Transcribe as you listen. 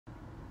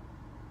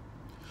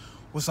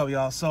What's up,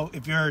 y'all? So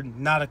if you're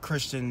not a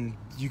Christian,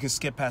 you can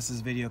skip past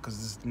this video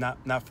because it's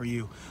not for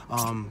you.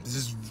 This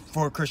is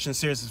for Christians.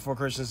 Seriously, it's for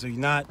Christians. So you're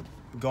not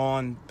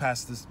going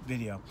past this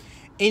video.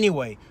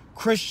 Anyway,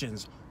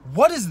 Christians,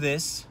 what is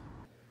this?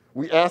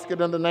 We ask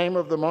it in the name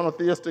of the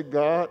monotheistic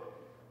God,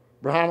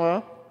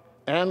 Brahma,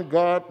 and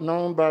God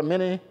known by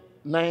many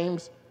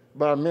names,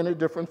 by many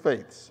different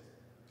faiths.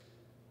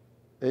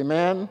 A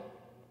man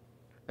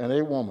and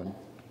a woman.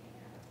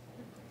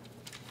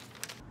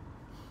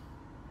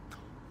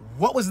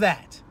 What was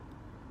that?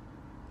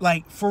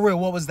 Like, for real,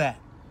 what was that?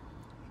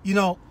 You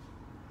know,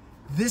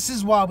 this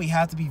is why we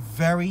have to be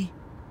very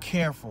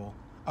careful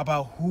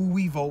about who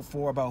we vote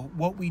for, about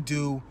what we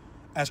do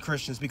as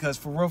Christians. Because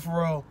for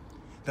real,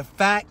 the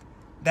fact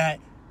that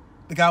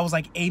the guy was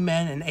like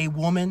amen and a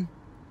woman,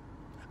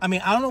 I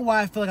mean, I don't know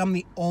why I feel like I'm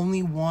the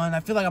only one. I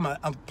feel like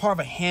I'm part of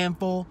a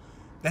handful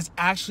that's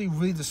actually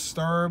really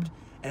disturbed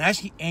and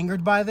actually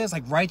angered by this,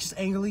 like righteous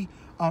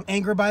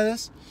angered by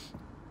this.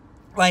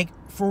 Like,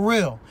 for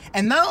real.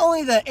 And not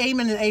only the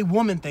amen and a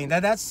woman thing,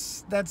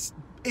 that's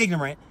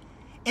ignorant.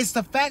 It's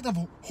the fact of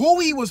who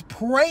he was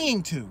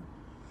praying to.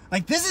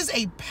 Like, this is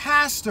a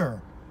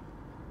pastor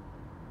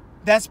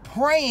that's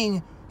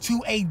praying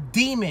to a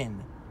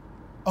demon.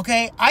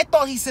 Okay? I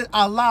thought he said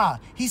Allah.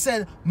 He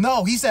said,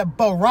 no, he said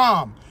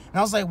Baram. And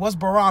I was like, what's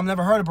Baram?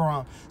 Never heard of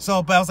Baram.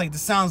 So, but I was like,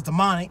 this sounds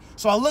demonic.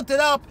 So I looked it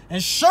up,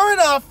 and sure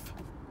enough,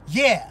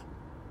 yeah,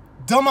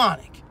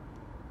 demonic.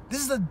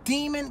 This is a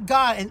demon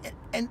god.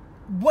 And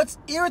what's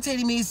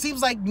irritating me, it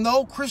seems like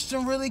no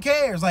Christian really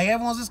cares. Like,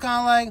 everyone's just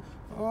kind of like,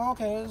 oh,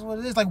 okay, that's what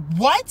it is. Like,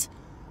 what?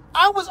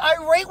 I was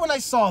irate when I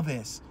saw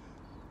this.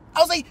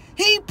 I was like,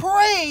 he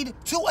prayed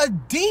to a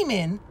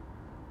demon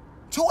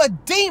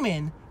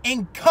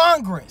in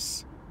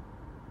Congress.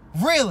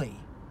 Really?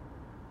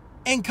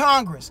 In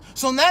Congress.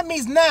 So that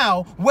means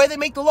now, where they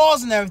make the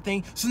laws and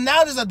everything, so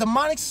now there's a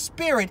demonic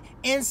spirit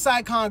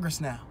inside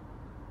Congress now.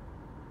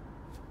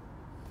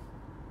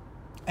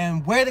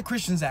 And where are the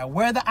Christians at?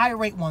 Where are the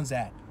irate ones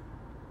at?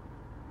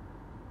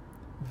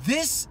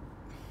 This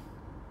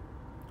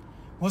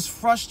was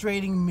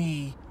frustrating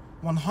me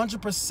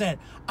 100%.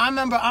 I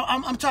remember,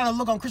 I'm trying to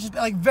look on Christians,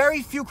 like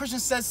very few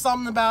Christians said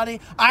something about it.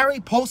 I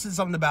already posted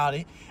something about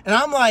it. And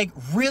I'm like,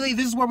 really?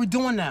 This is what we're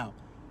doing now?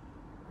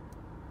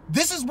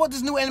 This is what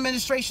this new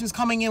administration is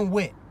coming in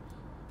with.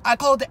 I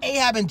call it the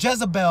Ahab and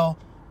Jezebel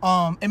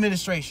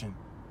administration.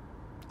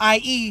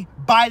 I.e.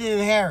 Biden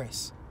and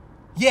Harris.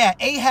 Yeah,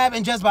 Ahab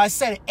and Jezebel. I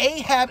said it.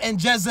 Ahab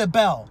and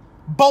Jezebel.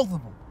 Both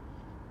of them.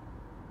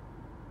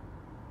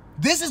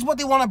 This is what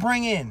they want to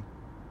bring in.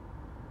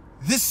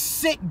 This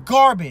sick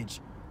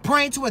garbage.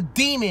 Praying to a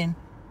demon.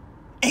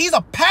 And he's a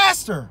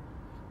pastor.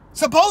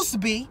 Supposed to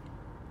be.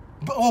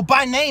 Well,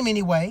 by name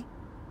anyway.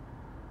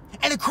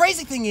 And the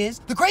crazy thing is,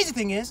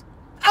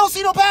 I don't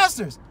see no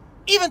pastors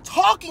even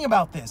talking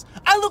about this.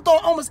 I looked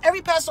on almost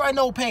every pastor I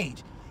know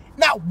page.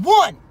 Not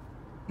one.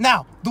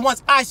 Now, the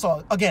ones I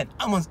saw, again,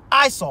 the ones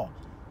I saw.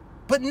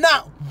 But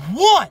not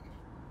one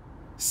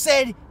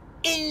said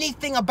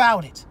anything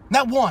about it.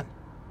 Not one.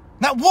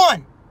 Not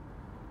one.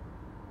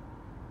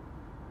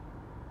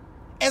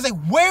 And it's like,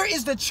 where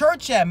is the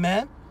church at,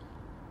 man?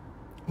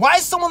 Why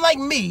is someone like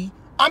me,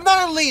 I'm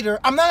not a leader,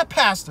 I'm not a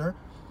pastor,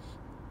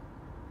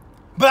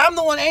 but I'm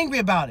the one angry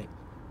about it?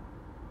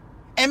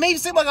 And maybe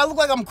seem like I look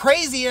like I'm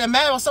crazy and I'm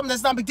mad about something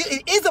that's not a big deal.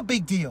 It is a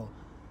big deal.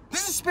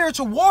 This is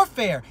spiritual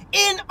warfare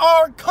in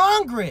our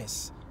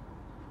Congress.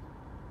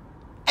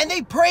 And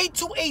they prayed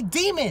to a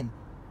demon.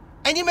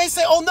 And you may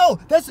say, oh no,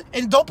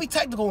 and don't be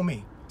technical with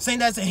me, saying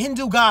that's a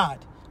Hindu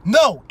god.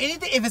 No,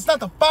 anything, if it's not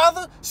the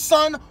Father,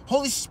 Son,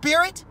 Holy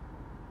Spirit,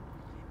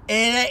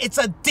 it's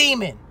a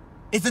demon.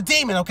 It's a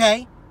demon,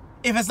 okay?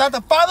 If it's not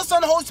the Father,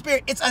 Son, Holy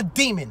Spirit, it's a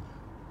demon.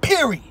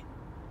 Period.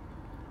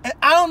 And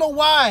I don't know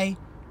why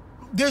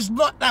there's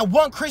not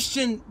one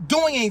Christian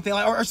doing anything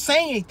or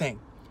saying anything.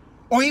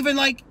 Or even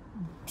like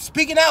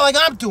speaking out like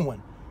I'm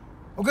doing.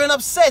 Or getting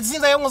upset. It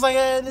seems like everyone's like,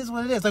 this is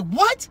what it is. Like,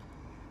 what?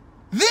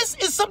 This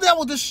is something that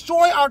will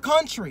destroy our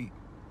country.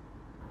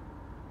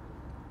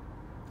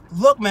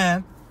 Look,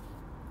 man.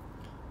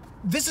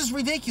 This is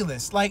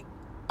ridiculous. Like,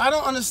 I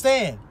don't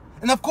understand.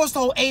 And of course the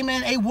whole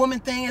amen, a woman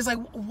thing is like,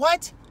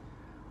 what?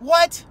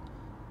 What?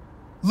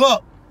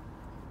 Look.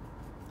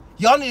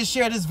 Y'all need to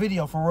share this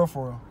video for real,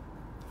 for real.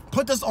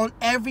 Put this on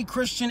every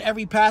Christian,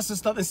 every pastor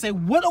stuff and say,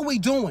 what are we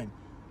doing?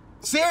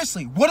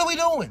 Seriously, what are we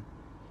doing?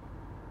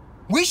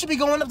 We should be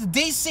going up to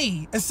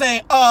D.C. and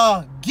saying,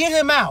 get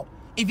him out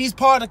if he's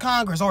part of the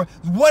Congress or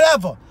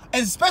whatever.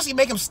 And especially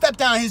make him step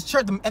down in his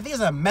church. I think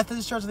it's a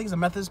Methodist church. I think he's a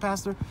Methodist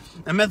pastor.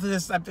 And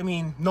Methodist, I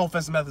mean, no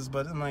offense to Methodists,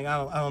 but I'm like,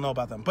 I don't know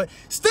about them. But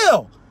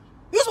still,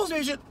 you're supposed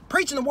to be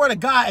preaching the word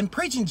of God and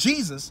preaching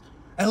Jesus,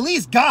 at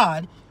least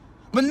God.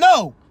 But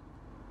no,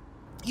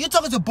 you're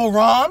talking to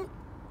Baram.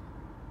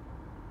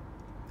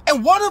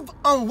 And one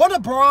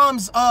of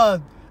Baram's,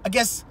 I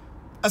guess,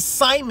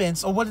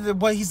 assignments, or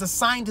what he's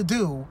assigned to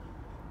do,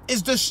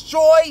 is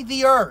destroy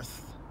the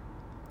earth.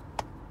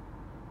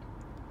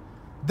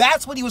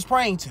 That's what he was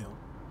praying to.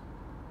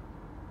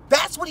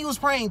 That's what he was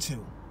praying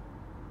to.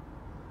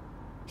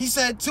 He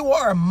said, to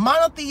our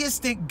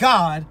monotheistic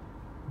God,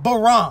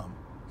 Brahma.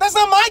 That's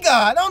not my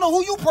God. I don't know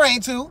who you praying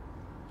to.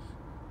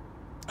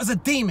 It's a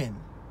demon.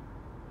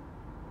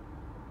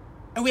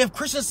 And we have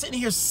Christians sitting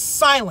here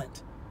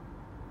silent,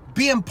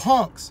 being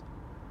punks.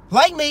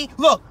 Like me,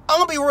 look, I'm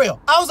going to be real.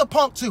 I was a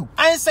punk too.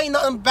 I didn't say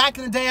nothing back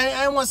in the day.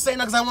 I didn't want to say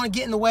nothing because I want to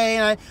get in the way,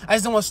 and I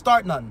just didn't want to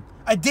start nothing.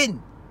 I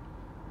didn't.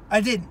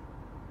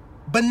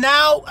 But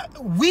now,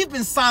 we've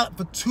been silent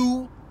for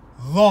too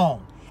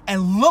long.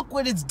 And look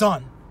what it's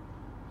done.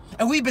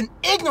 And we've been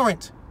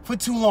ignorant for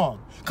too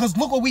long. Because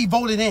look what we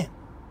voted in.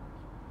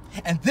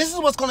 And this is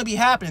what's going to be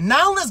happening.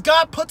 Not unless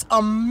God puts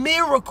a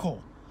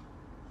miracle.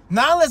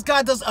 Not unless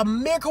God does a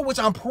miracle, which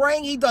I'm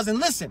praying he does. And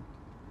listen,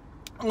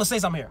 I'm going to say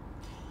something here.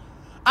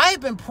 I have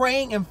been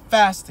praying and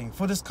fasting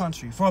for this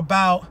country for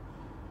about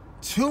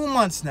 2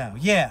 months now.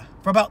 Yeah,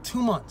 for about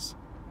 2 months.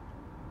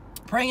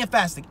 Praying and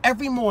fasting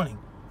every morning,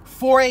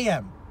 4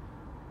 a.m.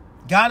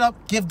 Got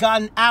up, give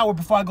God an hour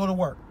before I go to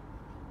work.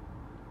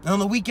 And on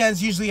the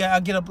weekends, usually I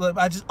get up.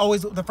 I just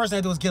always, the first thing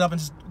I do is get up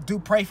and just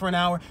pray for an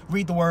hour,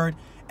 read the word,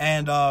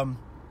 and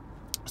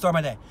start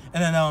my day.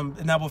 And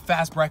then I would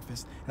fast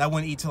breakfast, and I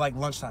wouldn't eat till like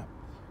lunchtime.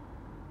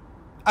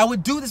 I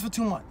would do this for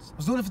 2 months. I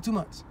was doing it for 2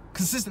 months,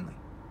 consistently.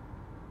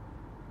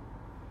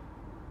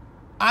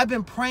 I've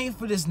been praying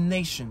for this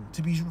nation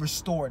to be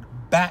restored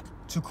back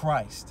to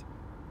Christ.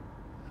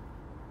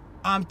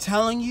 I'm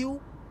telling you,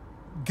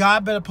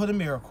 God better put a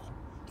miracle.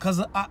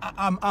 Because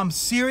I'm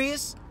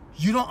serious.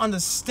 You don't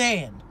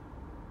understand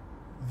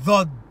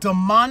the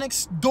demonic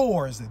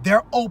doors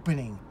they're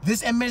opening.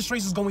 This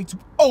administration is going to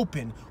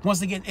open if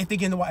they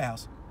get in the White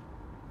House.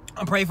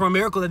 I'm praying for a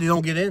miracle that they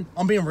don't get in.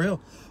 I'm being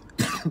real.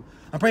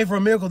 I'm praying for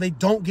a miracle they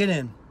don't get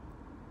in.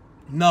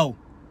 No,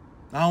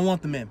 I don't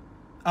want them in.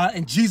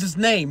 In Jesus'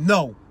 name,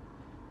 no.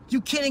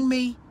 You kidding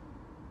me?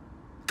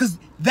 Because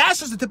that's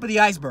just the tip of the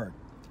iceberg.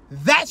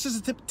 That's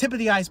just the tip of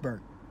the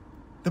iceberg.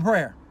 The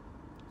prayer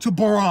to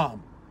Brahma.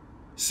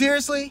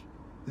 Seriously?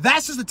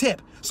 That's just the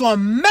tip. So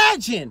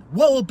imagine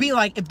what it would be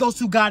like if those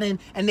two got in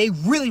and they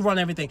really run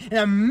everything. And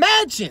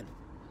imagine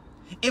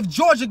if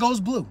Georgia goes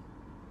blue.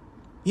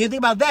 You didn't think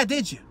about that,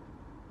 did you?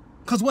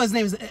 Because what his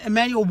name is,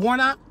 Emmanuel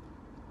Warnock?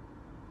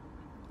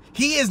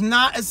 He is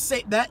not a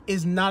safe. That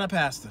is not a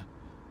pastor.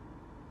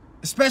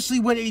 Especially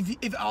when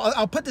if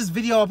I'll put this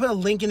video, I'll put a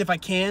link in if I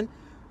can.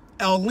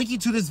 I'll link you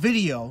to this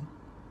video.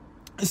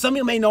 And some of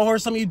you may know her,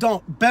 some of you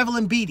don't.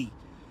 Bevelyn Beaty.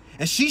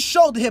 And she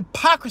showed the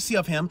hypocrisy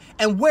of him,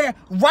 and where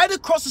right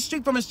across the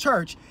street from his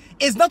church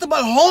is nothing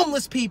but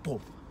homeless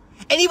people.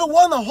 And even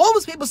one of the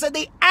homeless people said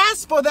they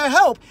ask for their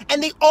help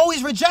and they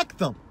always reject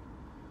them.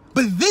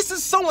 But this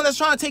is someone that's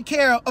trying to take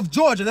care of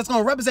Georgia, that's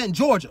going to represent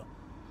Georgia.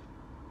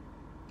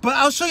 But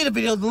I'll show you the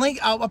video. The link,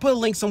 I'll put a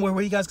link somewhere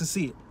where you guys can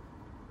see it.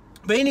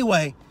 But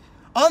anyway,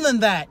 other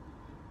than that,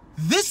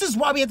 this is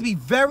why we have to be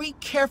very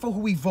careful who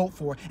we vote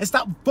for and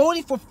stop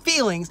voting for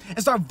feelings and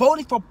start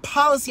voting for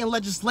policy and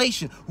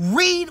legislation.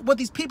 Read what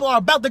these people are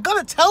about. They're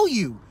going to tell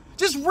you.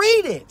 Just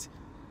read it.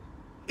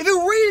 If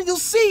you read it, you'll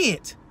see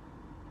it.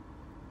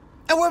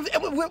 And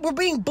we're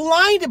being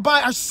blinded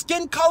by our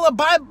skin color,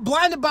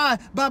 blinded by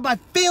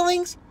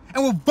feelings,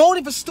 and we're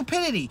voting for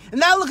stupidity.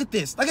 And now look at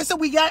this. Like I said,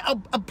 we got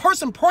a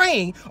person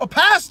praying, a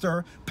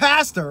pastor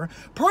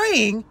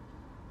praying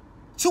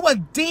to a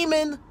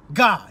demon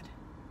god.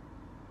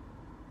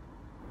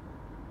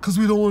 Because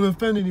we don't want to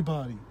offend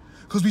anybody.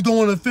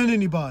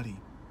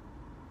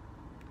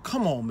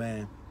 Come on,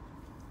 man.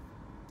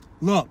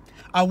 Look,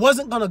 I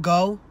wasn't going to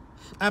go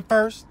at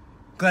first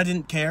because I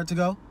didn't care to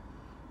go.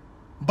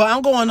 But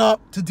I'm going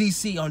up to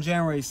D.C. on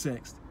January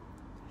 6th.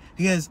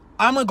 Because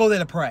I'm going to go there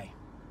to pray.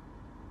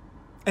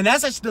 And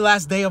that's actually the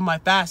last day of my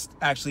fast,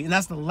 actually. And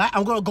that's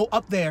I'm going to go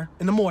up there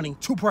in the morning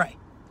to pray.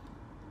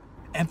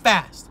 And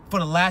fast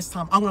for the last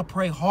time. I'm going to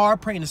pray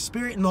hard, pray in the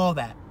spirit and all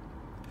that.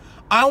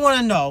 I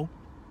want to know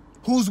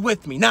who's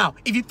with me. Now,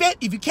 if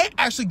you can't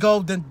actually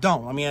go, then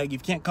don't. I mean, if you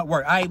can't cut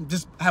work. I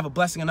just have a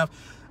blessing enough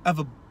of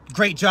a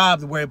great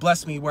job where it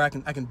blessed me where I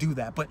can do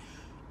that. But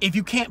if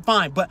you can't,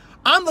 fine. But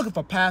I'm looking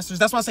for pastors.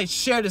 That's why I say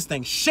share this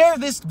thing. Share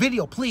this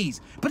video,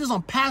 please. Put this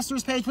on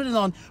pastors' page. Put it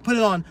on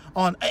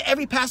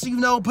every pastor you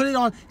know. Put it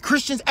on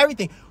Christians,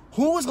 everything.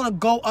 Who is going to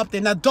go up there?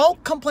 Now,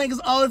 don't complain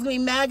because, oh, it's going to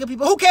be MAGA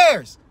people. Who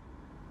cares?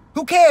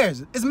 Who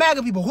cares? It's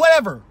MAGA people.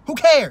 Whatever. Who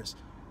cares?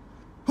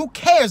 Who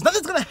cares?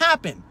 Nothing's going to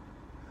happen.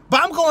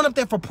 But I'm going up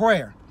there for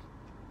prayer.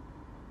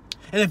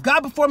 And if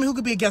God before me, who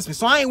could be against me?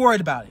 So I ain't worried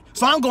about it.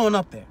 So I'm going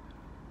up there.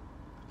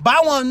 But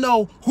I want to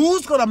know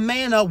who's going to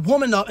man up,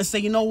 woman up, and say,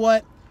 you know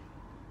what?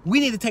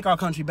 We need to take our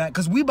country back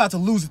because we're about to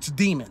lose it to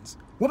demons.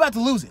 We're about to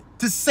lose it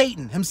to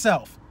Satan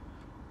himself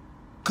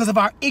because of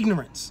our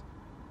ignorance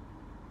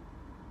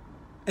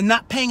and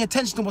not paying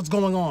attention to what's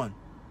going on.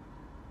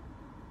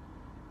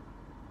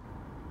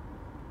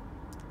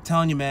 I'm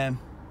telling you, man,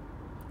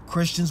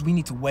 Christians, we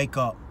need to wake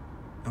up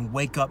and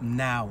wake up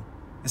now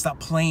and stop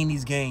playing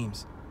these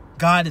games.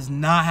 God is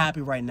not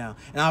happy right now.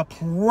 And I'm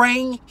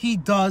praying he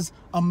does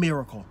a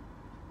miracle.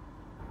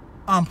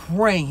 I'm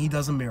praying he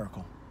does a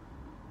miracle.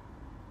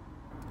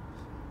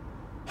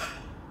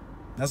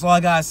 That's all I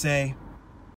gotta say.